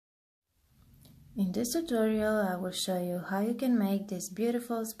In this tutorial, I will show you how you can make this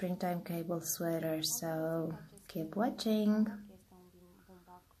beautiful springtime cable sweater, so keep watching.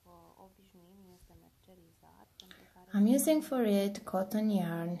 I'm using for it cotton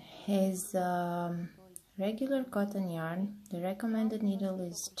yarn. Is regular cotton yarn. The recommended needle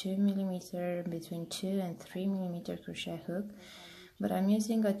is 2 mm, between 2 and 3 mm crochet hook, but I'm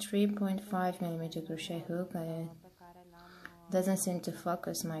using a 3.5 mm crochet hook. Doesn't seem to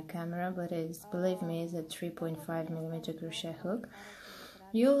focus my camera, but believe me, it's a 3.5 mm crochet hook.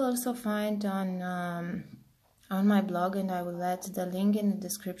 You'll also find on my blog, and I will add the link in the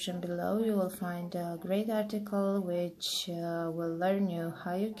description below, you will find a great article which will learn you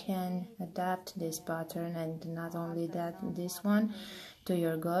how you can adapt this pattern, and not only that, this one to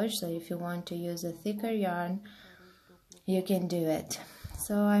your gauge. So if you want to use a thicker yarn, you can do it.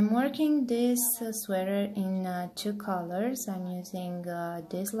 So I'm working this sweater in two colors. I'm using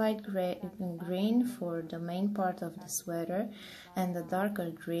this light green for the main part of the sweater and the darker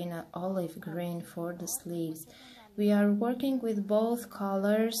green, olive green, for the sleeves. We are working with both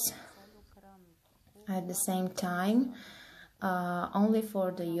colors at the same time, only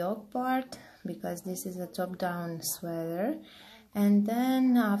for the yoke part, because this is a top-down sweater. And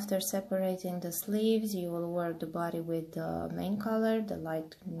then after separating the sleeves, you will work the body with the main color, the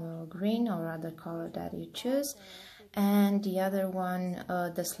light green or other color that you choose, and the other one,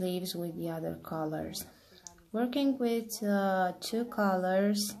 the sleeves, with the other colors. Working with two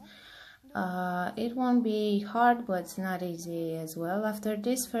colors, it won't be hard, but it's not easy as well. After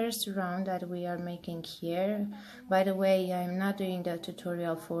this first round that we are making here, by the way, I'm not doing the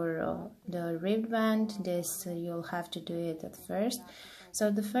tutorial for the ribbed band. This you'll have to do it at first.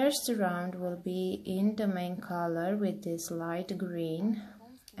 So the first round will be in the main color with this light green,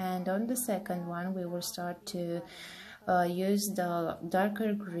 and on the second one we will start to use the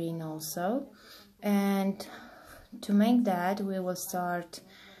darker green also. And to make that, we will start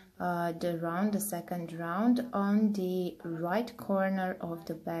the second round, on the right corner of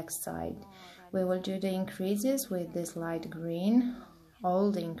the back side. We will do the increases with this light green,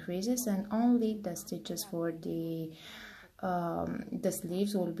 all the increases, and only the stitches for the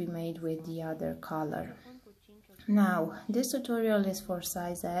sleeves will be made with the other color. Now, this tutorial is for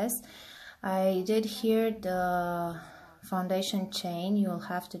size S. I did here the foundation chain. You'll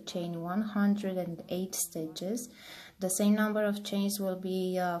have to chain 108 stitches. The same number of chains will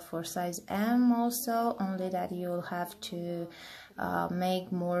be for size M also, only that you'll have to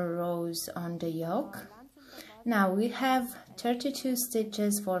make more rows on the yoke. Now we have 32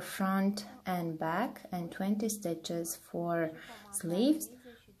 stitches for front and back and 20 stitches for sleeves,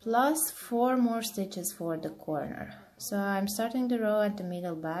 plus 4 more stitches for the corner. So I'm starting the row at the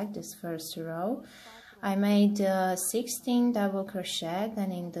middle back, this first row. I made 16 double crochet,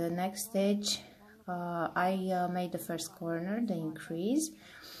 then in the next stitch I made the first corner, the increase.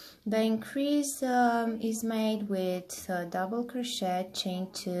 The increase is made with double crochet, chain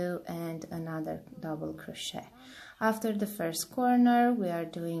 2, and another double crochet. After the first corner, we are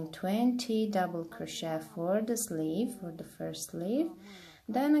doing 20 double crochet for the sleeve, for the first sleeve.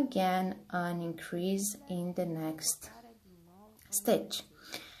 Then again an increase in the next stitch.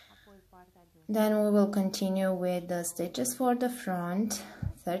 Then we will continue with the stitches for the front,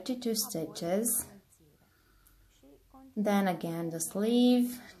 32 stitches. Then again the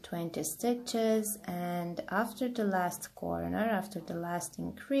sleeve, 20 stitches, and after the last corner, after the last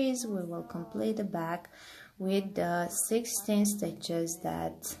increase, we will complete the back with the 16 stitches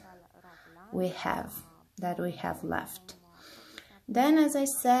that we have left. Then, as I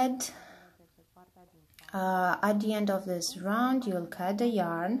said, at the end of this round you'll cut the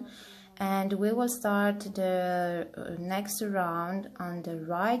yarn, and we will start the next round on the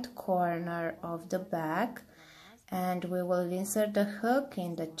right corner of the back, and we will insert the hook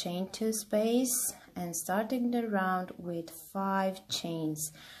in the chain 2 space and starting the round with 5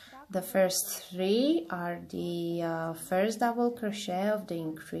 chains. The first 3 are the first double crochet of the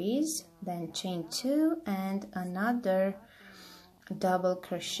increase, then chain 2 and another double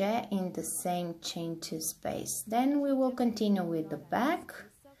crochet in the same chain 2 space. Then we will continue with the back,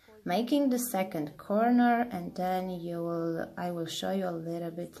 making the second corner, and then I will show you a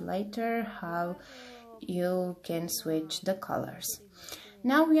little bit later how you can switch the colors.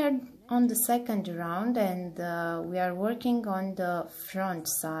 Now we are on the second round, and we are working on the front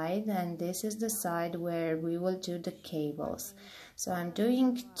side, and this is the side where we will do the cables. So I'm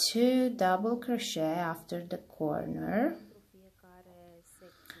doing 2 double crochet after the corner,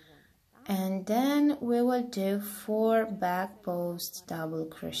 and then we will do 4 back post double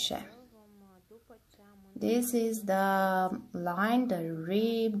crochet. This is the line, the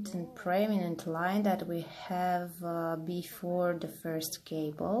ribbed and preeminent line that we have before the first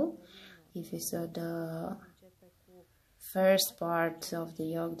cable. If you saw the first part of the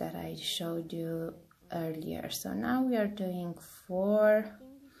yoke that I showed you earlier. So now we are doing 4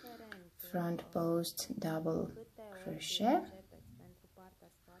 front post double crochet.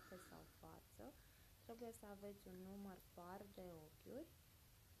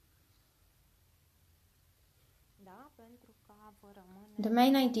 The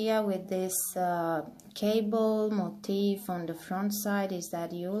main idea with this cable motif on the front side is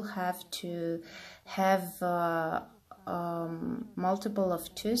that you will have to have multiple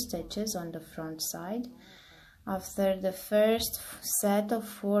of 2 stitches on the front side. After the first set of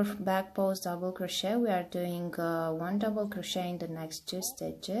 4 back post double crochet, we are doing 1 double crochet in the next 2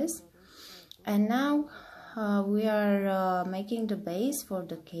 stitches, and now we are making the base for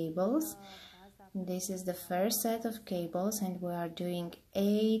the cables. This is the first set of cables, and we are doing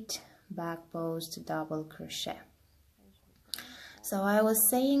 8 back post double crochet. So I was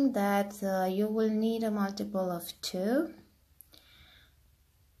saying that you will need a multiple of 2.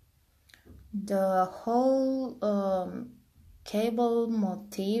 The whole cable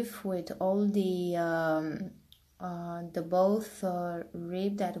motif with all the both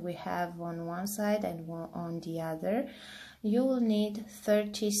rib that we have on one side and on the other, you will need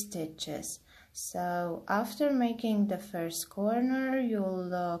 30 stitches. So after making the first corner,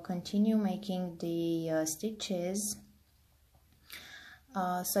 you'll continue making the stitches.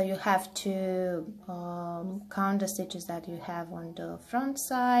 So you have to count the stitches that you have on the front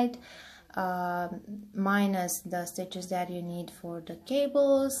side, minus the stitches that you need for the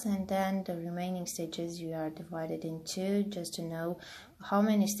cables, and then the remaining stitches you are divided in 2, just to know how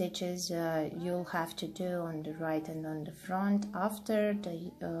many stitches you'll have to do on the right and on the front after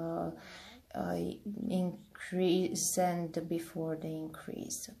the increase and before the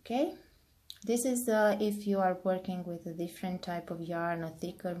increase. Okay, this is if you are working with a different type of yarn, a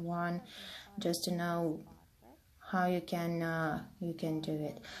thicker one, just to know how you can do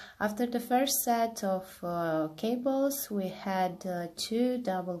it. After the first set of cables, we had 2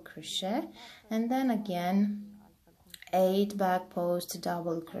 double crochet, and then again 8 back post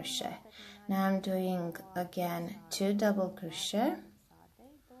double crochet. Now I'm doing again 2 double crochet,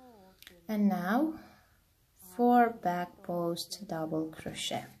 and now 4 back post double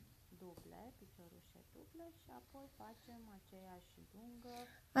crochet.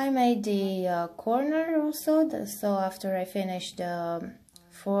 I made the corner also, so after I finished the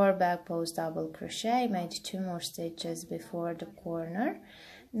 4 back post double crochet, I made 2 more stitches before the corner.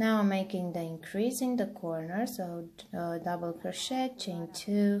 Now I'm making the increase in the corner, so double crochet, chain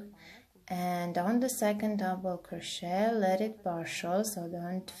 2, and on the second double crochet let it partial, so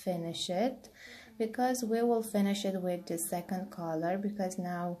don't finish it, because we will finish it with the second color, because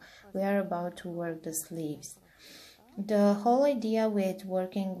now we are about to work the sleeves. The whole idea with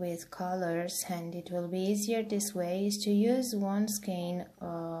working with colors, and it will be easier this way, is to use one skein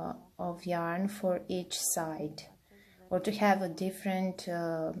of yarn for each side, or to have a different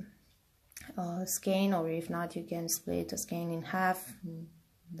skein, or if not, you can split a skein in half.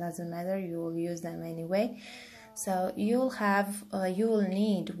 Doesn't matter, you will use them anyway. So you will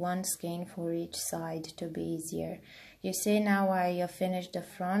need one skein for each side to be easier. You see, now I finished the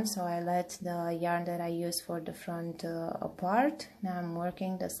front, so I let the yarn that I used for the front apart. Now I'm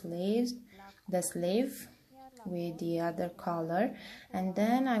working the sleeve with the other color, and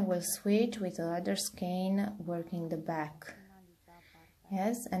then I will switch with the other skein working the back.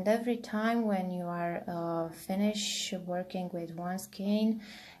 Yes, and every time when you are finished working with one skein,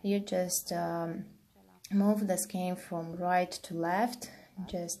 you just move the skein from right to left,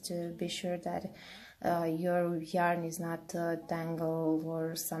 just to be sure that your yarn is not tangled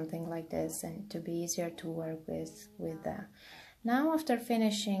or something like this, and to be easier to work with them. Now after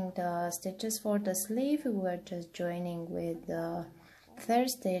finishing the stitches for the sleeve, we are just joining with the third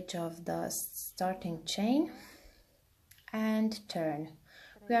stitch of the starting chain and turn.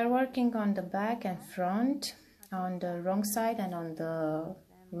 We are working on the back and front, on the wrong side and on the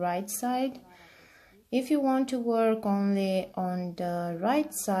right side. If you want to work only on the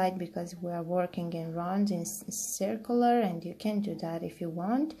right side, because we are working in rounds, in circular, and you can do that if you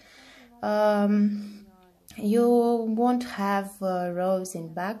want, you won't have rows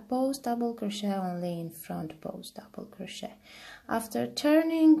in back post double crochet, only in front post double crochet. After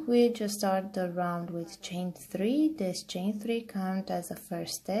turning, we just start the round with chain 3. This chain 3 count as a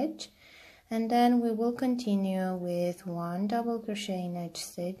first stitch, and then we will continue with 1 double crochet in each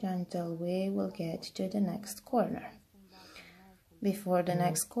stitch until we will get to the next corner. Before the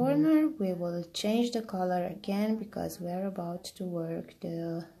next corner, we will change the color again because we are about to work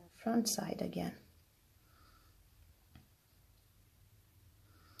the front side again.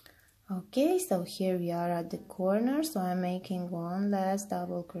 Okay, so here we are at the corner, so I'm making one last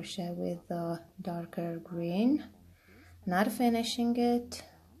double crochet with the darker green, not finishing it.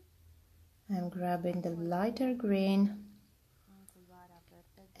 I'm grabbing the lighter green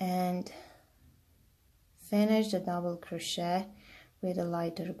and finish the double crochet with a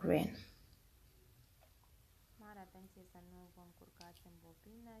lighter green.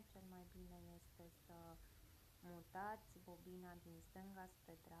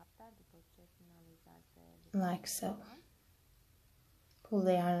 Like so. Pull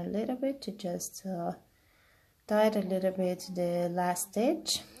the yarn a little bit to just tight a little bit the last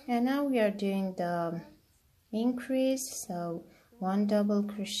stitch, and now we are doing the increase. So one double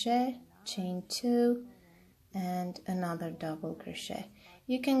crochet, chain 2, and another double crochet.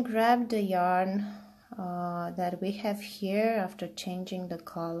 You can grab the yarn that we have here after changing the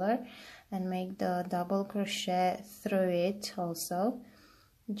color and make the double crochet through it also,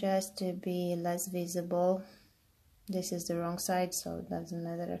 just to be less visible. This is the wrong side, so it doesn't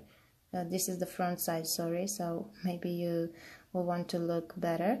matter. This is the front side, sorry, so maybe you will want to look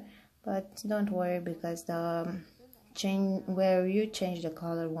better, but don't worry because the chain where you change the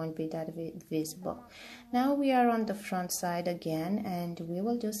color won't be that visible. Now we are on the front side again, and we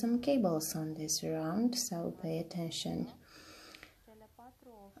will do some cables on this round, so pay attention.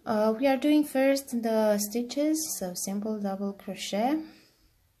 We are doing first the stitches, so simple double crochet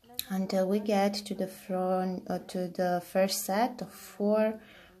until we get to the front to the first set of 4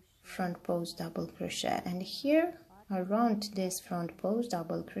 front post double crochet, and here around this front post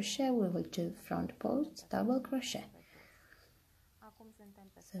double crochet we will do front post double crochet.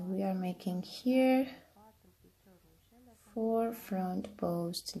 So we are making here 4 front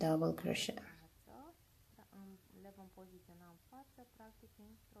post double crochet.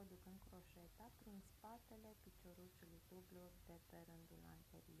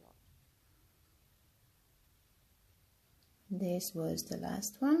 This was the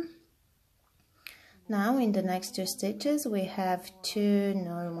last one. Now in the next 2 stitches we have 2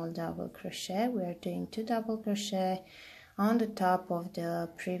 normal double crochet. We are doing 2 double crochet on the top of the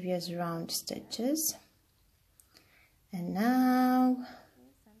previous round stitches, and now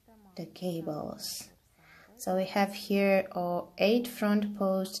the cables. So we have here 8 front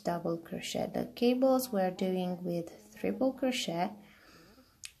post double crochet. The cables we are doing with triple crochet,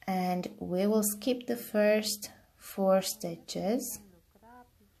 and we will skip the first 4 stitches,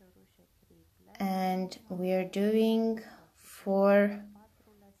 and we are doing 4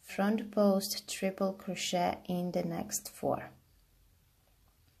 front post triple crochet in the next 4.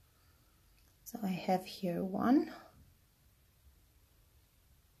 So I have here 1,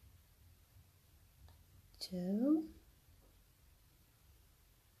 2,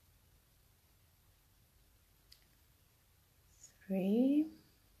 3,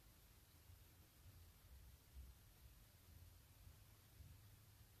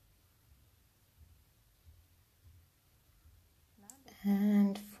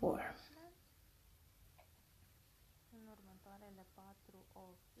 and 4.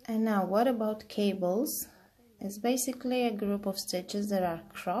 And now what about cables? It's basically a group of stitches that are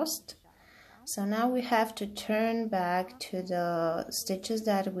crossed. So now we have to turn back to the stitches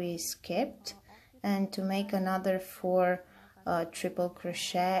that we skipped and to make another 4 triple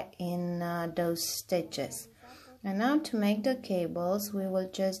crochet in those stitches. And now to make the cables, we will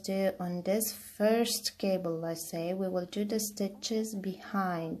just do on this first cable, let's say, we will do the stitches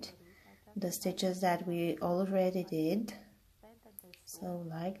behind the stitches that we already did. So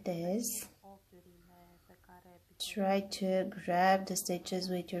like this. Try to grab the stitches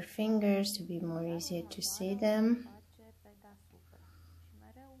with your fingers to be more easier to see them.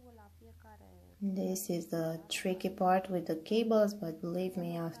 This is the tricky part with the cables, but believe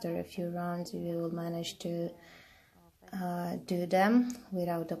me, after a few rounds you will manage to do them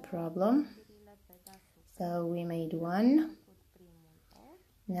without a problem. So we made 1.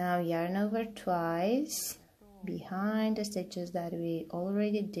 Now yarn over twice behind the stitches that we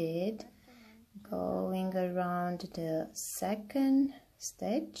already did, going around the second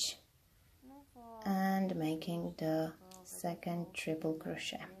stitch and making the second triple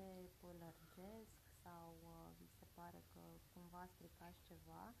crochet.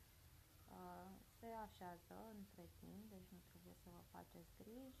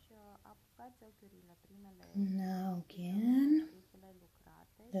 Now again,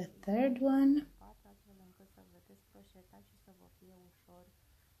 the third one.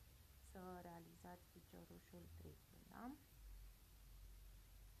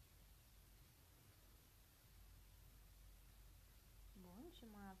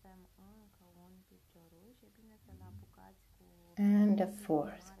 And the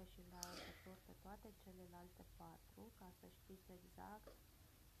fourth.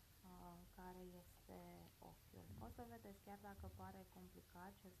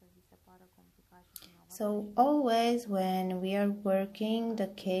 So always when we are working the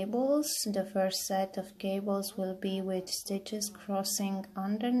cables, the first set of cables will be with stitches crossing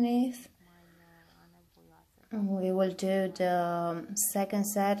underneath. We will do the second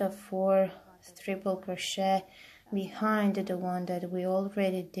set of 4 triple crochet behind the one that we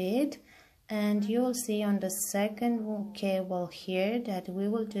already did, and you will see on the second cable here that we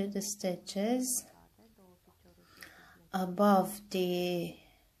will do the stitches above the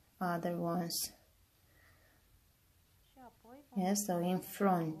other ones. Yes, so in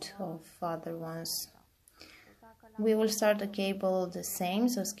front of other ones. We will start the cable the same,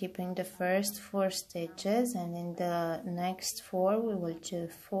 so skipping the first 4 stitches, and in the next 4 we will do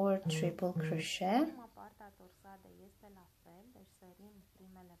 4 triple crochet.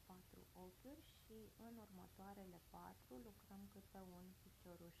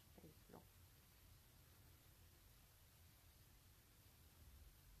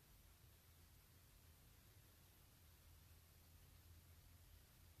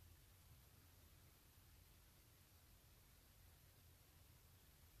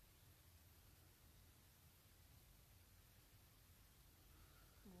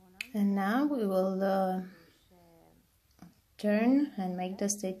 And now we will turn and make the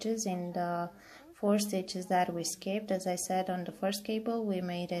stitches in the 4 stitches that we skipped. As I said, on the first cable we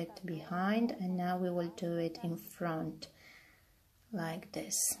made it behind, and now we will do it in front like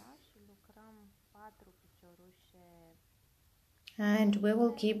this. And we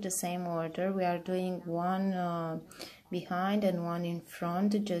will keep the same order. We are doing one behind and one in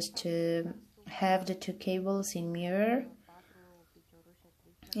front, just to have the 2 cables in mirror.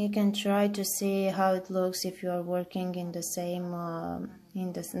 You can try to see how it looks if you are working in the same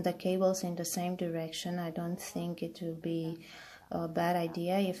in the cables in the same direction. I don't think it will be a bad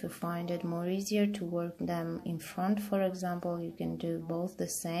idea. If you find it more easier to work them in front, for example, you can do both the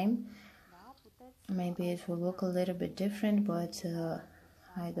same. Maybe it will look a little bit different, but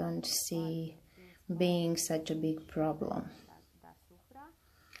I don't see being such a big problem.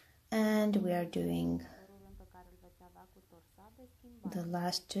 And we are doing the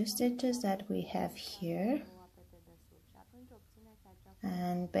last 2 stitches that we have here,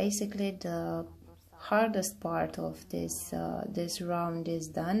 and basically the hardest part of this this round is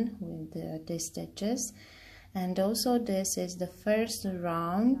done with these stitches. And also this is the first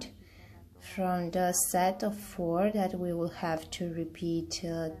round from the set of 4 that we will have to repeat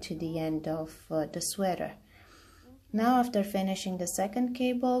to the end of the sweater. Now, after finishing the second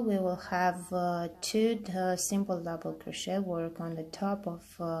cable, we will have 2 simple double crochet work on the top of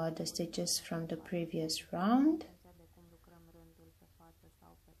the stitches from the previous round,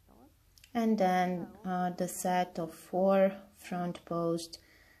 and then the set of 4 front post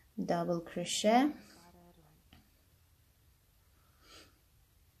double crochet.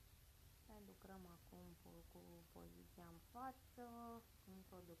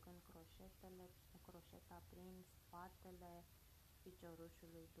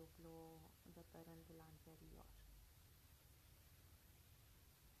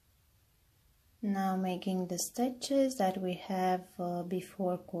 Now making the stitches that we have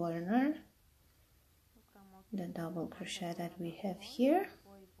before corner, the double crochet that we have here,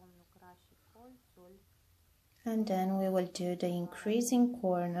 and then we will do the increasing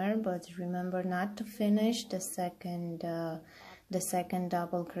corner, but remember not to finish the second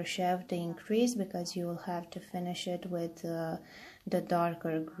double crochet of the increase, because you will have to finish it with the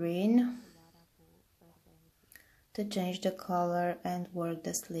darker green to change the color and work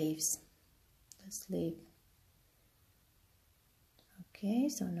the sleeves. Sleeve. Okay,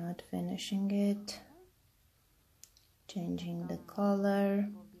 so not finishing it, changing the color,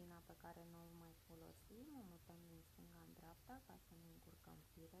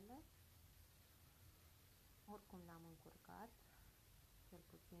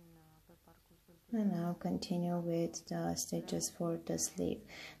 and now continue with the stitches for the sleeve.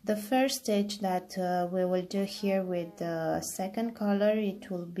 The first stitch that we will do here with the second color,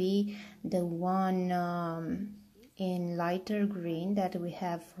 it will be the one in lighter green that we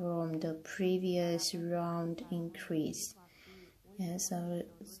have from the previous round increase. Yeah, so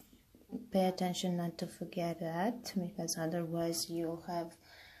pay attention not to forget that, because otherwise you'll have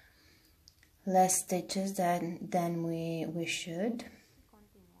less stitches than we should.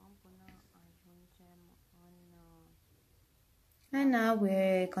 And now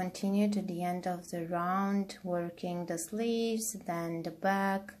we continue to the end of the round, working the sleeves, then the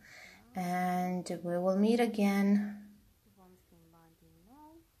back, and we will meet again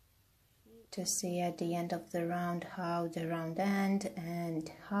to see at the end of the round how the round ends and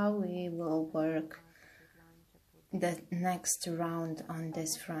how we will work the next round on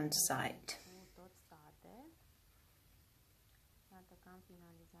this front side.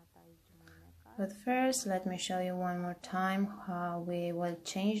 But first, let me show you one more time how we will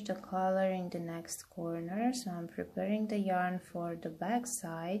change the color in the next corner. So I'm preparing the yarn for the back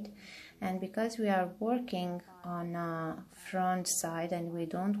side, and because we are working on a front side and we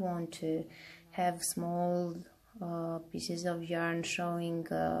don't want to have small pieces of yarn showing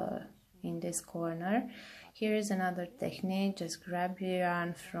in this corner, here is another technique. Just grab your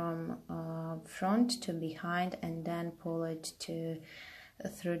yarn from front to behind and then pull it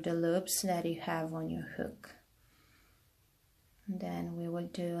through the loops that you have on your hook. Then we will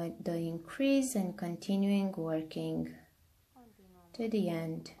do the increase and continuing working to the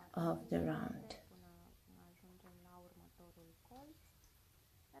end of the round.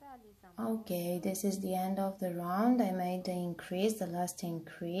 Okay, this is the end of the round. I made the increase, the last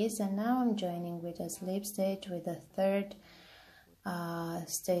increase, and now I'm joining with a slip stitch with the third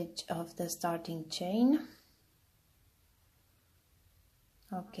stitch of the starting chain.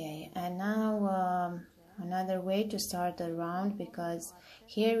 Okay, and now another way to start the round, because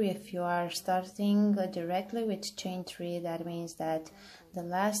here if you are starting directly with chain 3, that means that the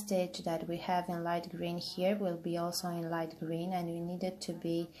last stitch that we have in light green here will be also in light green, and we need it to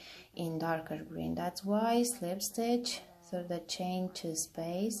be in darker green. That's why slip stitch through the chain 2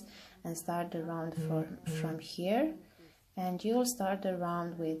 space and start the round from here, and you'll start the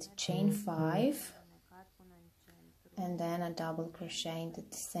round with chain 5 and then a double crochet in the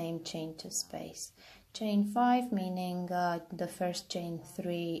same chain 2 space. Chain 5 meaning the first chain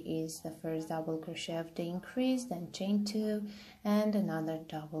 3 is the first double crochet of the increase, then chain 2 and another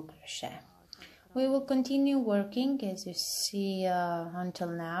double crochet. We will continue working as you see until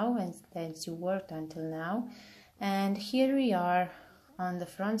now, and as you worked until now. And here we are on the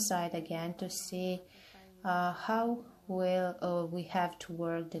front side again to see how we have to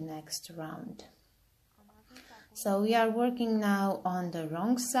work the next round. So we are working now on the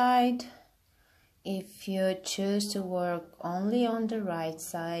wrong side. If you choose to work only on the right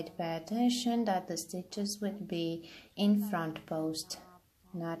side, pay attention that the stitches would be in front post,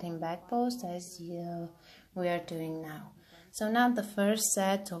 not in back post as we are doing now. So now the first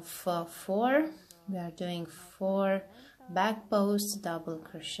set of 4, we are doing 4 back post double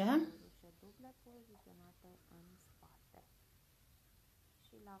crochet.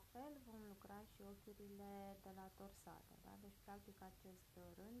 Practic acest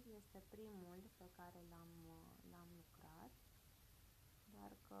rând este primul pe care l-am lucrat,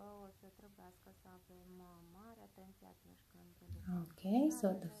 doar că o să trebuiască să avem mare atenție atunci când lucrăm. Okay, so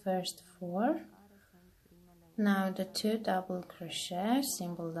the first 4. Now the 2 double crochet,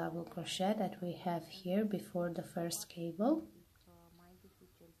 simple double crochet that we have here before the first cable.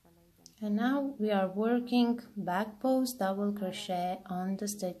 And now we are working back post double crochet on the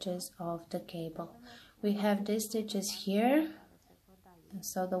stitches of the cable. We have these stitches here,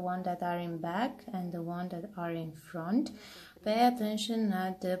 so the one that are in back and the one that are in front. Pay attention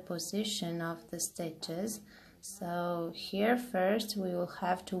at the position of the stitches. So here first we will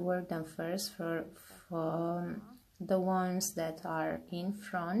have to work them first for the ones that are in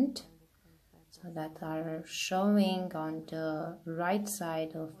front, so that are showing on the right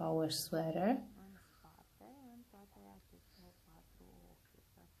side of our sweater.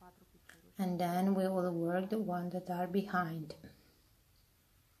 And then we will work the ones that are behind.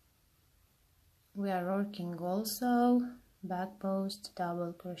 We are working also back post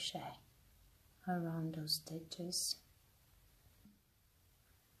double crochet around those stitches.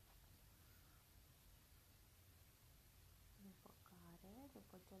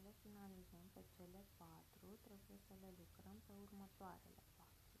 După ce le finalizăm pe cele 4, trebuie să le lucrăm pe următoarele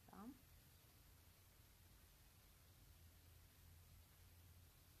 4, da?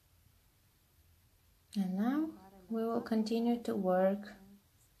 And now we will continue to work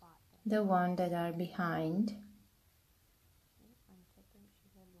the one that are behind.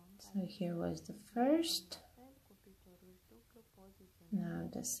 So here was the first, now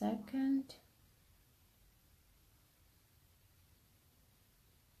the second,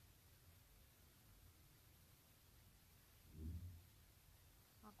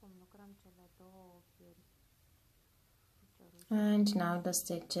 and now the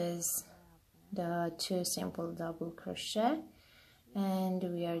stitches, the 2 simple double crochet, and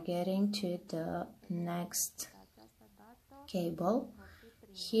we are getting to the next cable.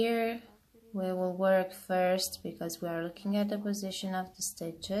 Here we will work first because we are looking at the position of the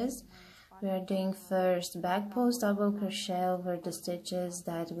stitches. We are doing first back post double crochet over the stitches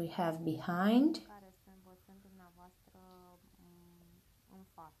that we have behind.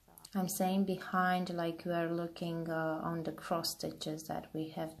 I'm saying behind like we are looking on the cross stitches that we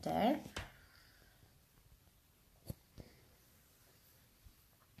have there.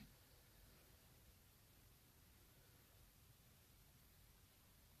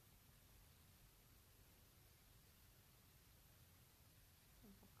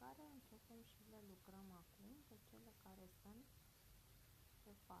 Începem și le lucrăm acum pe cele care sunt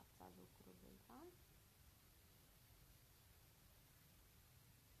pe fața lucrului, da?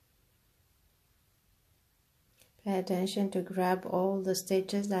 Pay attention to grab all the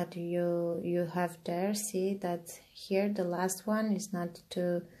stitches that you have there. See that here the last one is not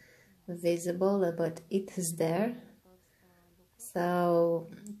too visible, but it is there. So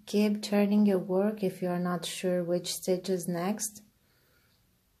keep turning your work if you are not sure which stitch is next,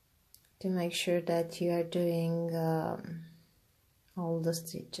 to make sure that you are doing all the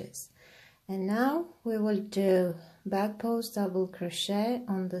stitches. And now we will do back post double crochet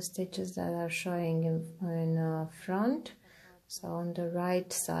on the stitches that are showing in front, so on the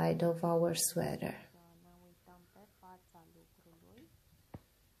right side of our sweater. Ne uităm pe fața lucrului.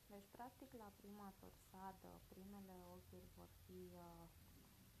 Deci, practic, la prima torsadă, primele ochiuri vor fi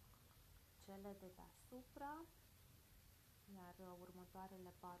cele de deasupra, iar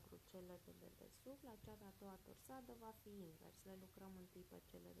următoarele 4 cele de dedesubt. La cea de-a doua torsadă va fi invers. Le lucrăm întâi pe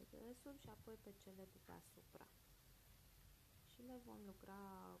cele de dedesubt și apoi pe cele de deasupra. Și le vom lucra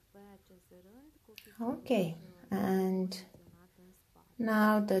pe acest rând cu Okay, and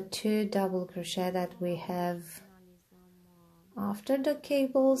now the 2 double crochet that we have after the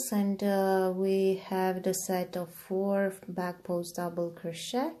cables, and we have the set of 4 back post double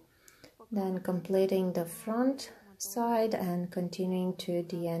crochet, then completing the front side and continuing to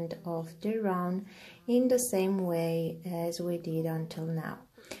the end of the round in the same way as we did until now.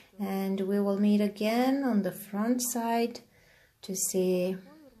 And we will meet again on the front side to see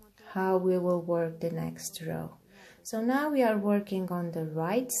how we will work the next row. So now we are working on the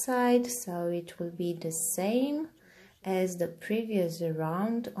right side, so it will be the same as the previous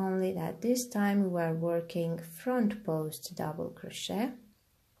round, only that this time we are working front post double crochet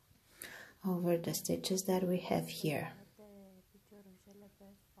over the stitches that we have here.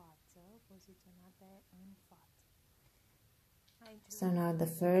 So now the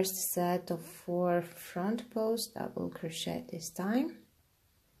first set of 4 front post double crochet this time,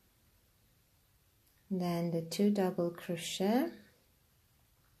 then the 2 double crochet,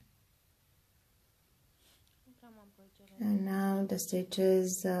 and now the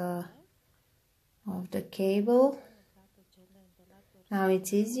stitches of the cable. Now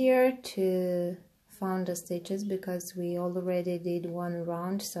it's easier to find the stitches because we already did one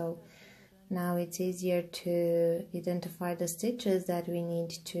round, so now it's easier to identify the stitches that we need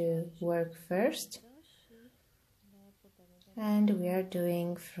to work first. And we are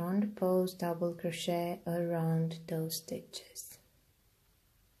doing front post double crochet around those stitches.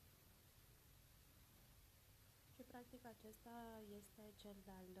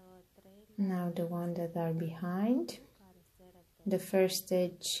 Now the one that are behind. The first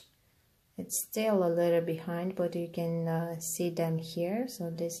stitch, it's still a little behind, but you can see them here.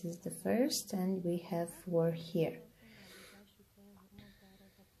 So this is the first, and we have 4 here.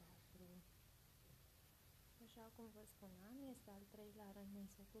 Așa cum vă spuneam, este al 3-lea rând din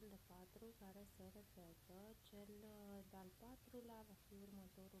setul de 4 care se repetă. Cel de-al 4-lea va fi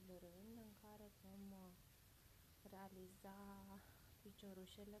următorul rând în care vom realiza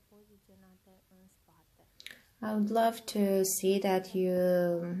piciorușele poziționate în spate. I would love to see that you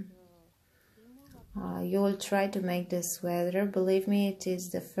will try to make this sweater. Believe me, it is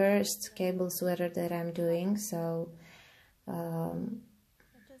the first cable sweater that I'm doing, so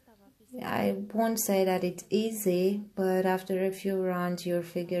I won't say that it's easy, but after a few rounds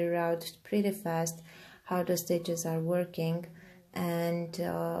you'll figure out pretty fast how the stitches are working. And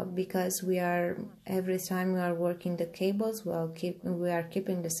because every time we are working the cables, we are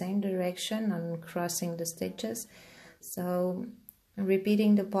keeping the same direction and crossing the stitches, so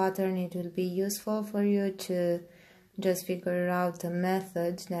repeating the pattern, it will be useful for you to just figure out a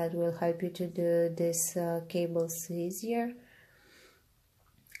method that will help you to do these cables easier.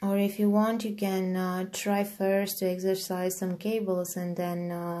 Or if you want, you can try first to exercise some cables and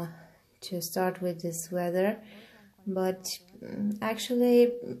then to start with this sweater. But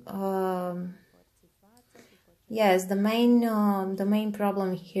actually, yes, the main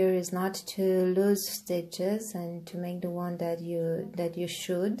problem here is not to lose stitches and to make the one that you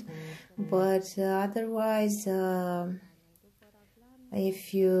should, but otherwise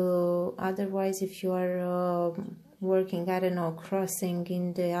if you are working, I don't know, crossing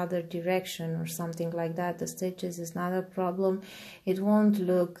in the other direction or something like that, the stitches is not a problem. It won't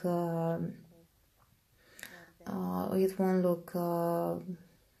look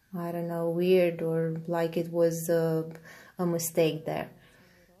I don't know, weird or like it was a mistake there.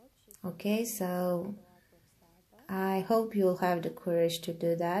 Okay, so I hope you'll have the courage to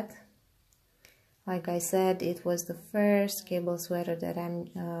do that. Like I said, it was the first cable sweater that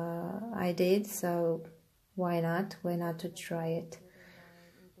I did, so why not to try it.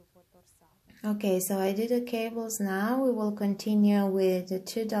 Okay, so I did the cables. Now we will continue with the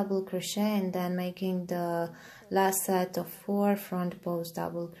 2 double crochet and then making the last set of 4 front post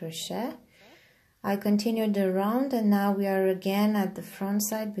double crochet. I continued the round and now we are again at the front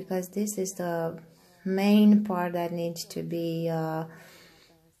side because this is the main part that needs to be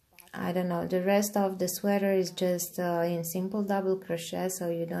I don't know, the rest of the sweater is just in simple double crochet, so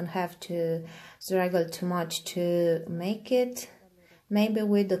you don't have to struggle too much to make it. Maybe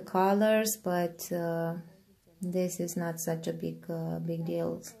with the colors, but this is not such a big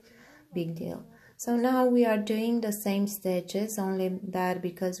deal. So now we are doing the same stitches, only that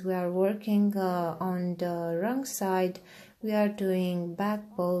because we are working on the wrong side, we are doing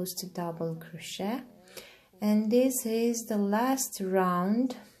back post double crochet, and this is the last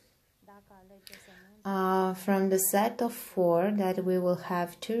round from the set of 4 that we will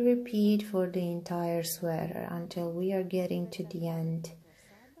have to repeat for the entire sweater until we are getting to the end.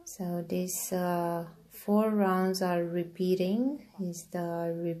 So these 4 rounds are repeating, is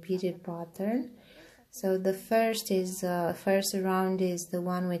the repeated pattern. So the first round is the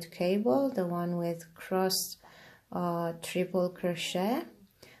one with cable, the one with cross triple crochet.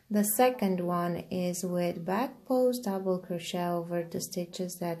 The second one is with back post double crochet over the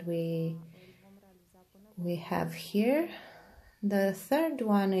stitches that we have here. The third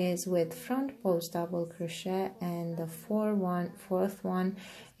one is with front post double crochet, and the fourth one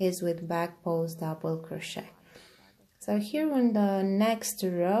is with back post double crochet. So here on the next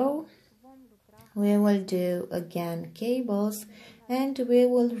row we will do again cables, and we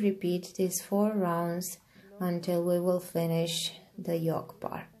will repeat these 4 rounds until we will finish the yoke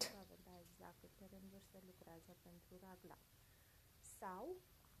part.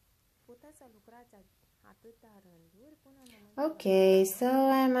 Okay, so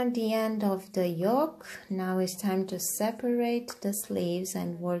I'm at the end of the yoke. Now it's time to separate the sleeves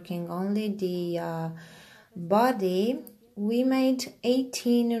and working only the body. We made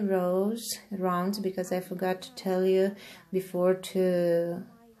 18 rounds because I forgot to tell you before to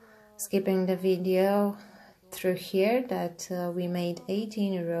skipping the video through here that we made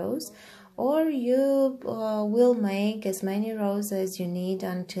 18 rows, or you will make as many rows as you need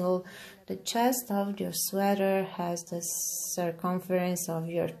until the chest of your sweater has the circumference of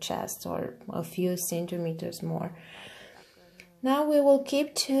your chest or a few centimeters more. Now we will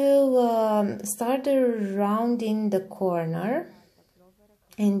keep to start the round in the corner.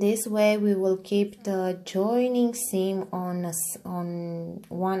 In this way we will keep the joining seam on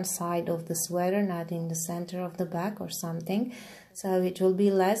one side of the sweater, not in the center of the back or something. So it will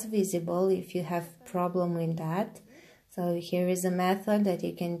be less visible if you have problem with that. So here is a method that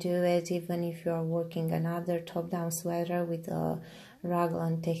you can do it even if you are working another top-down sweater with a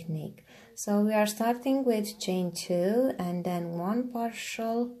raglan technique. So we are starting with chain 2 and then 1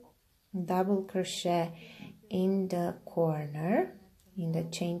 partial double crochet in the corner in the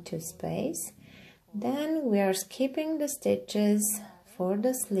chain 2 space. Then we are skipping the stitches for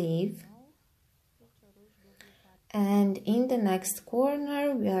the sleeve, and in the next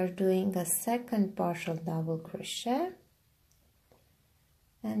corner we are doing a second partial double crochet,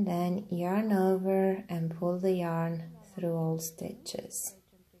 and then yarn over and pull the yarn through all stitches.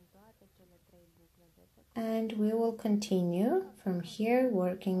 And we will continue from here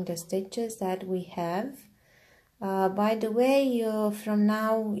working the stitches that we have. By the way, from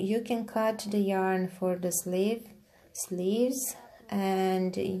now you can cut the yarn for the sleeves,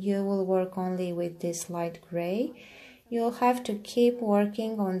 and you will work only with this light gray. You'll have to keep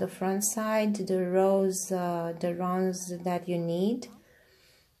working on the front side the rounds that you need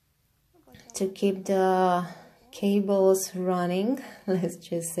to keep the cables running, let's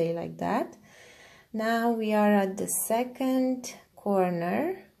just say like that. Now we are at the second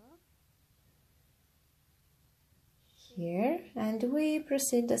corner here, and we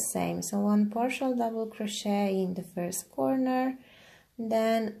proceed the same. So 1 partial double crochet in the first corner,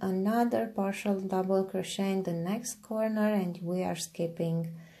 then another partial double crochet in the next corner, and we are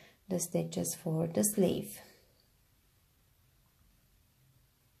skipping the stitches for the sleeve.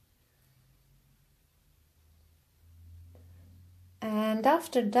 And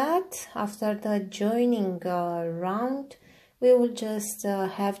after that, after the joining round, we will just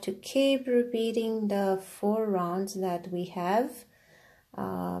have to keep repeating the 4 rounds that we have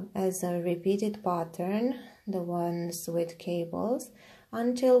as a repeated pattern, the ones with cables,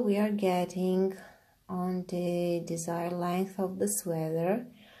 until we are getting on the desired length of the sweater.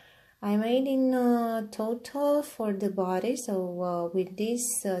 I made in total for the body, so with this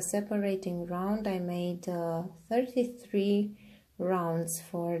separating round I made 33 rounds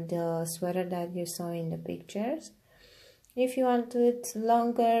for the sweater that you saw in the pictures. If you want it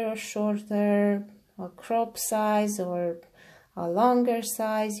longer or shorter, a crop size or a longer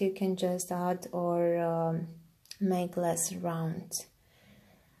size, you can just add or make less rounds.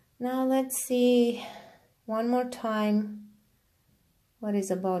 Now let's see one more time what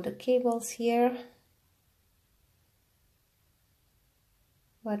is about the cables here.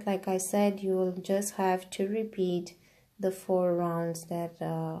 But like I said, you will just have to repeat the 4 rounds that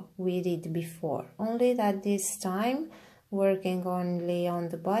we did before, only that this time working only on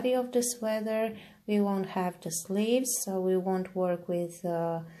the body of the sweater. We won't have the sleeves, so we won't work with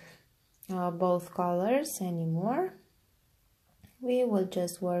both colors anymore. We will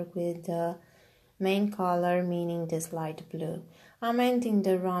just work with the main color, meaning this light blue. I'm ending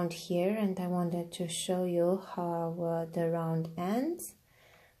the round here, and I wanted to show you how the round ends.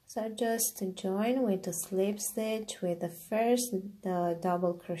 So just join with the slip stitch with the first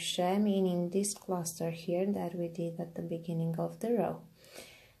double crochet, meaning this cluster here that we did at the beginning of the row,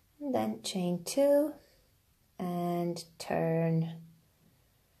 and then chain 2 and turn.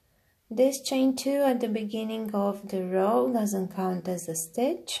 This chain 2 at the beginning of the row doesn't count as a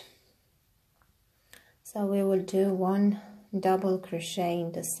stitch, so we will do 1 double crochet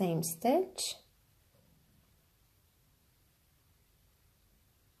in the same stitch.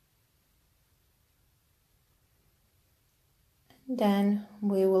 Then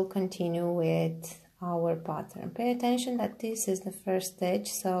we will continue with our pattern. Pay attention that this is the first stitch,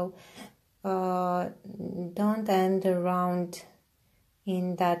 so don't end the round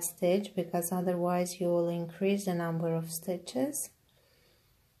in that stitch, because otherwise you will increase the number of stitches.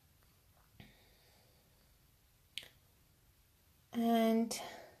 And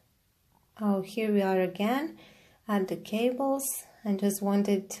here we are again at the cables. I just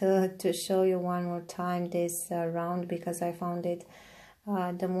wanted to show you one more time this round, because I found it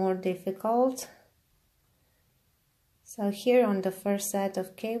the more difficult. So here on the first set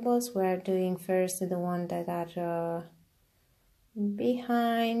of cables, we're doing first the one that are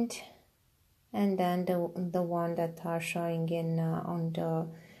behind, and then the one that are showing in on the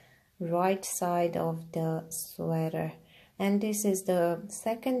right side of the sweater. And this is the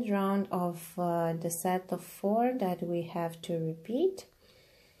second round of the set of 4 that we have to repeat.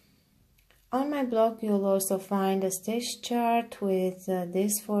 On my blog you'll also find a stitch chart with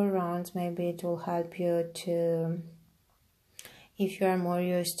these 4 rounds. Maybe it will help you to, if you are more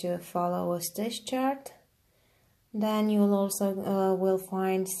used to follow a stitch chart. Then you'll also will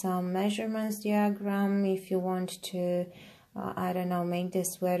find some measurements diagram if you want to, I don't know, make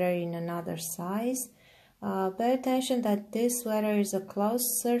this sweater in another size. Pay attention that this sweater is a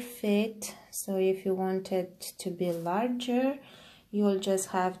closer fit, so if you want it to be larger, you'll just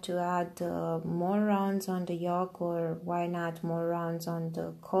have to add more rounds on the yoke, or why not more rounds on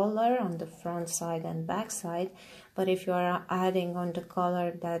the collar, on the front side and back side. But if you are adding on the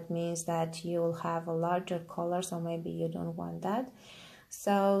collar, that means that you'll have a larger collar, so maybe you don't want that.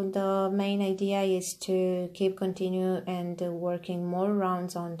 So the main idea is to keep continue and working more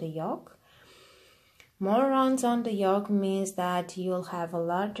rounds on the yoke. More rounds on the yoke means that you'll have a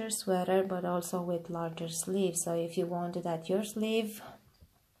larger sweater, but also with larger sleeves. So if you want that your sleeve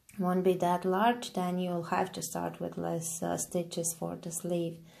won't be that large, then you'll have to start with less stitches for the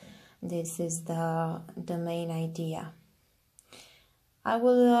sleeve. This is the main idea. I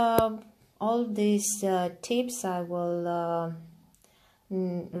will, all these tips, I will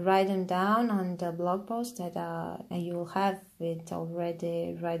write them down on the blog post that you'll have it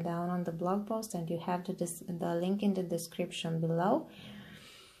already write down on the blog post, and you have the link in the description below.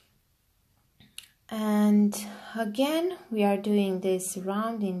 And again, we are doing this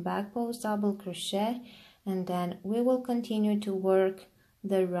round in back post double crochet, and then we will continue to work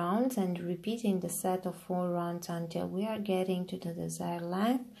the rounds and repeating the set of 4 rounds until we are getting to the desired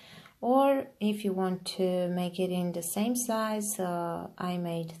length. Or if you want to make it in the same size, I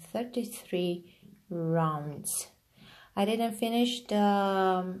made 33 rounds. I didn't finish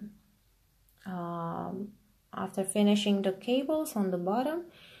the after finishing the cables on the bottom,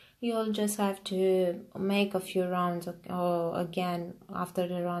 you'll just have to make a few rounds. Again, after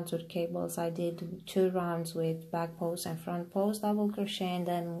the rounds with cables, I did 2 rounds with back post and front post double crochet, and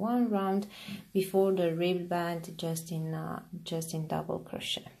then 1 round before the rib band just in double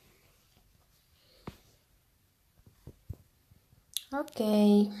crochet.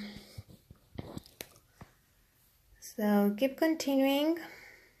 Okay, so keep continuing,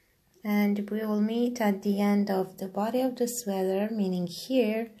 and we will meet at the end of the body of the sweater, meaning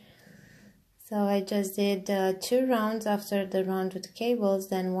here. So I just did 2 rounds after the round with cables,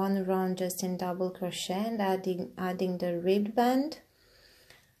 then 1 round just in double crochet, and adding the rib band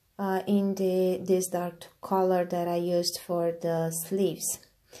in this dark color that I used for the sleeves.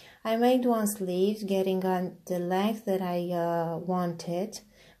 I made 1 sleeve, getting on the length that I wanted,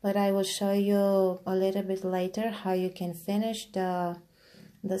 but I will show you a little bit later how you can finish the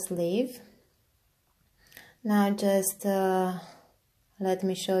sleeve. Now just let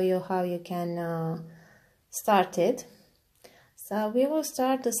me show you how you can start it. So we will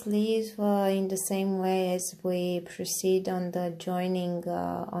start the sleeve in the same way as we proceed on the joining,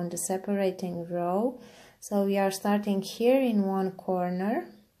 on the separating row. So we are starting here in one corner.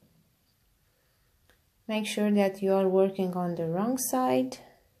 Make sure that you are working on the wrong side.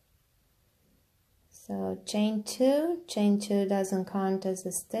 So chain 2 doesn't count as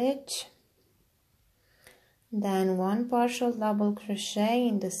a stitch. Then 1 partial double crochet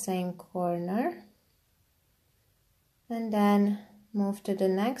in the same corner, and then move to the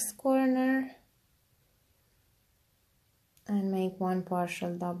next corner and make 1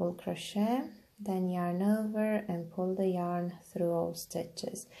 partial double crochet, then yarn over and pull the yarn through all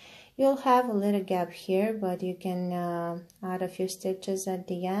stitches. You'll have a little gap here, but you can add a few stitches at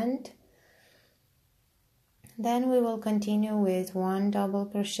the end. Then we will continue with 1 double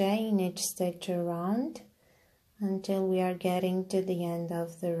crochet in each stitch around until we are getting to the end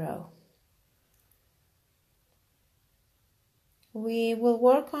of the row. We will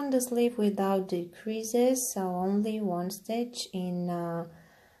work on the sleeve without decreases, so only 1 stitch in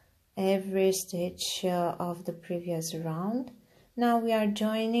every stitch of the previous round. Now we are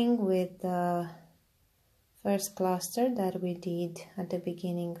joining with the first cluster that we did at the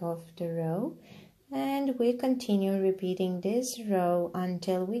beginning of the row, and we continue repeating this row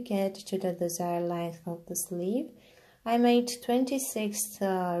until we get to the desired length of the sleeve. I made 26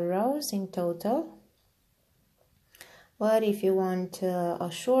 rows in total, but if you want a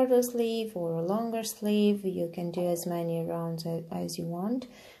shorter sleeve or a longer sleeve, you can do as many rounds as you want.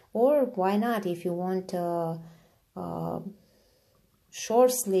 Or why not, if you want a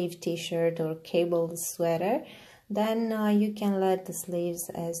short sleeve t-shirt or cable sweater, then you can let the sleeves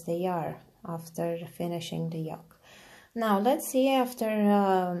as they are after finishing the yoke. Now let's see,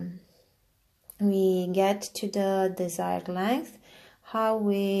 after we get to the desired length, how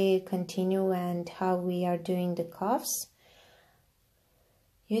we continue and how we are doing the cuffs.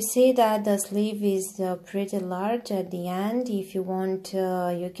 You see that the sleeve is pretty large at the end. If you want,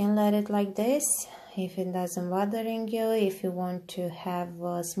 you can let it like this if it doesn't bothering you. If you want to have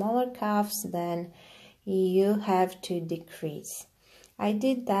smaller cuffs, then you have to decrease. I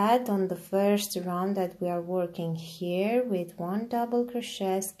did that on the first round that we are working here with 1 double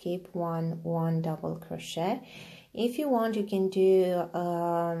crochet, skip 1, 1 double crochet. If you want, you can do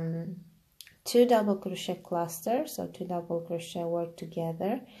 2 double crochet clusters, so 2 double crochet work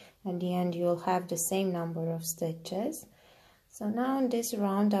together. At the end you'll have the same number of stitches. So now in this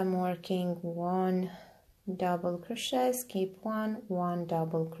round I'm working 1 double crochet, skip 1, 1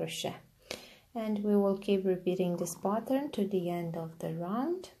 double crochet. And we will keep repeating this pattern to the end of the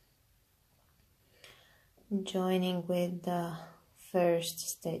round, joining with the first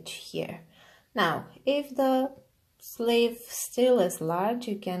stitch here. Now, if the sleeve still is large,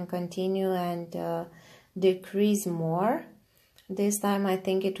 you can continue and decrease more. This time I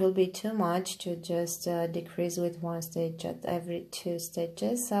think it will be too much to just decrease with 1 stitch at every 2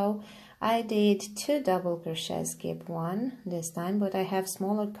 stitches. So I did 2 double crochet, skip 1 this time, but I have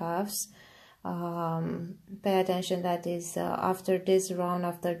smaller cuffs. Pay attention that is after this round,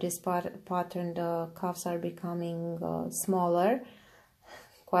 after this pattern, the cuffs are becoming smaller,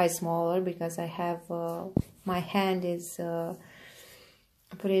 quite smaller, because I have my hand is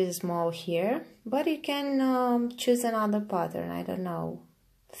pretty small here. But you can choose another pattern, I don't know,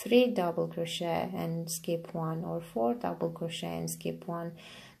 3 double crochet and skip 1, or 4 double crochet and skip 1,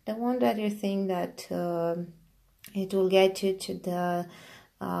 the one that you think that it will get you to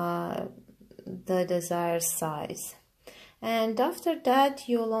the desired size. And after that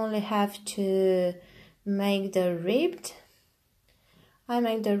you'll only have to make the ribbed. I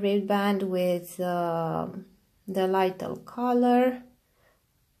make the ribbed band with the lighter color.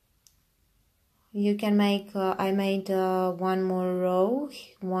 You can make, I made one more row,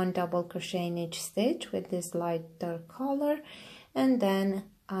 one double crochet in each stitch with this lighter color, and then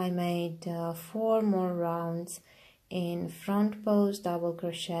I made 4 more rounds in front post double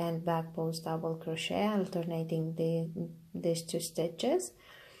crochet and back post double crochet, alternating these 2 stitches.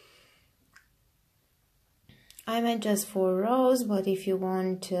 I made just 4 rows, but if you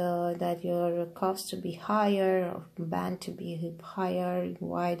want that your cuffs to be higher or band to be higher,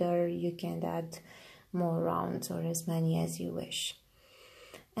 wider, you can add more rounds or as many as you wish.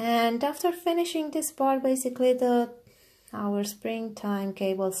 And after finishing this part, basically our springtime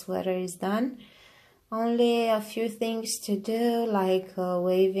cable sweater is done. Only a few things to do, like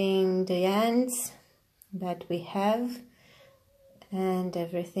waving the ends that we have, and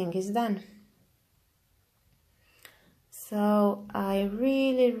everything is done. So I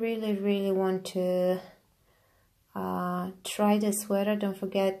really want to try the sweater. Don't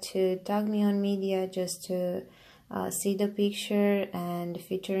forget to tag me on media just to see the picture and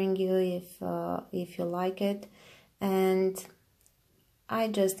featuring you if you like it. And I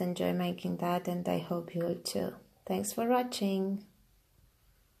just enjoy making that, and I hope you will too. Thanks for watching.